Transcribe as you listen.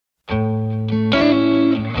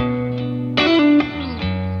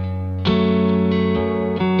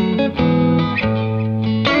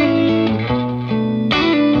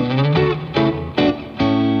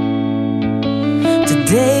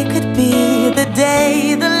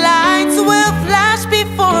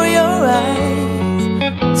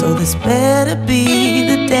this better be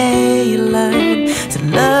the day you learn to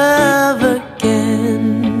love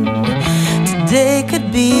again. Today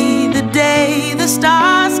could be the day the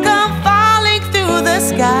stars come falling through the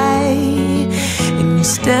sky, and you're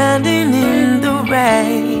standing in the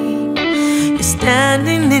rain. You're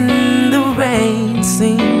standing in the rain,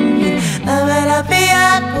 singing la-ba-da-be-ya,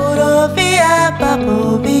 puro-be-ya,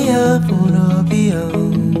 papo-be-ya, puro-be-ya.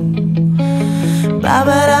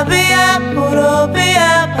 Ba-ba-da-be-ya, puro-be-ya,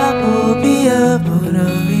 papo-be-ya,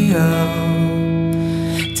 puro-be-ya.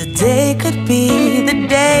 Today could be the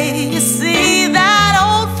day you see that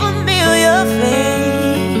old familiar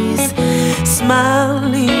face,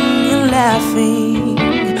 smiling and laughing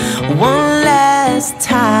one last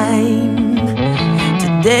time.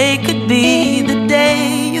 Today could be the day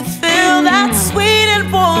you feel that sweet and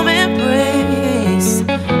warm embrace,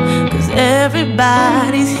 'cause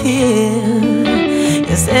everybody's here.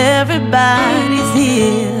 Yes, everybody's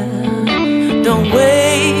here. Don't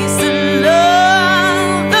waste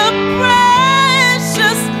another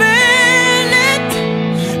precious minute.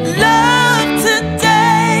 Love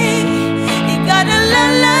today. You gotta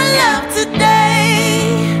love today.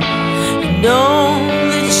 Know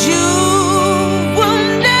that you will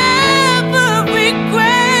never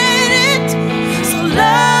regret it. So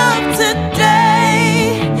love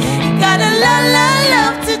today. You gotta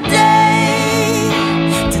love today.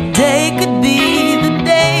 Today could be the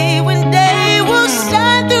day when day will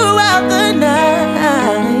shine throughout the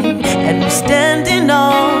night, and we're standing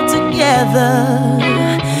all together,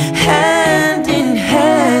 hand in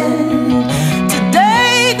hand.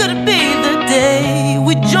 Today could be the day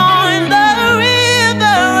we join the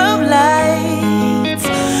river of lights,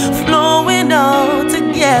 flowing all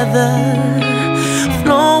together,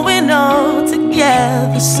 flowing all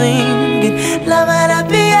together, singing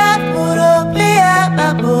la-ba-da-be-ya, puro-be-ya,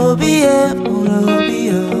 papo-be-ya,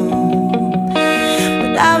 puro-be-ya.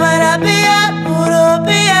 La-ba-da-be-ya,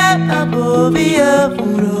 puro-be-ya, papo-be-ya,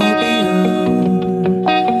 puro-be-ya.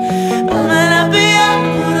 La-ba-da-be-ya,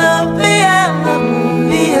 puro-be-ya,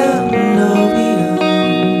 papo-be-ya, puro-be-ya.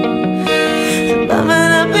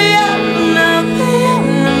 La-ba-da-be-ya, puro-be-ya,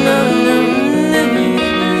 puro-be-ya.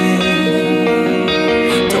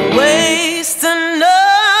 Don't waste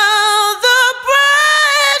another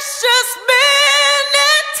precious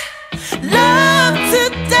minute. Love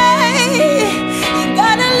today. You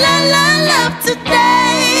gotta love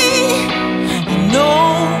today. You know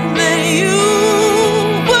that you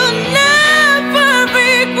will never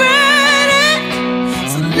regret it.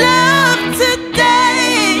 So love today.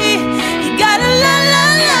 You gotta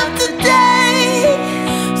love today.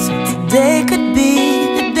 So today could be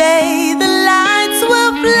the day the lights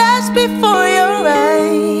will flash before your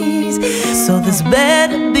eyes. So this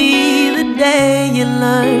better be the day you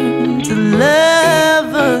learn to love